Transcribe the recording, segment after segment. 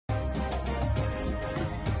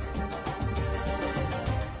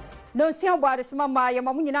Don't see about this mamma, your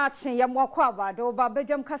mamma, your more quabad, or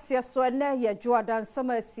Badwam Cassia, so ne ye Jordan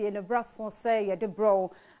summer sea and a brass say ye de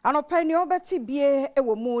bro. And a penny over TBA, a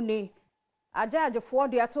woman. A judge of 4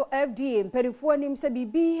 the ato FDA, and penny for him said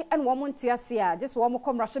BB and woman Tiasia, just one more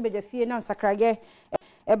come Russia be the fee and sacrage.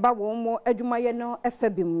 A Badwam, Edumayano, a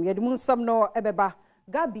febim, yet moon some no ebeba.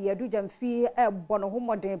 Gabi, a dujam fee, a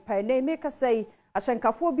bonohomo de pine, make us say, a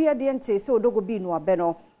shankaphobia diente, so dogo be no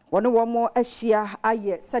beno. One more Asia,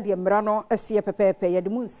 aye, Sadia Mrano, a sea pepe, yet the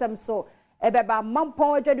moon some so, ebeba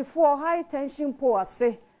mampon, 24 high tension poor,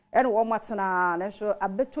 say, and one matana, and so a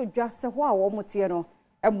bit to just a while, Motiano,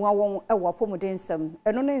 and one a wapomodensum,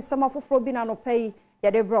 and only some of Frobinano pay,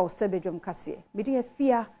 yet a bro, Sebedum Cassie, media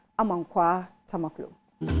fear among qua Tamaklo.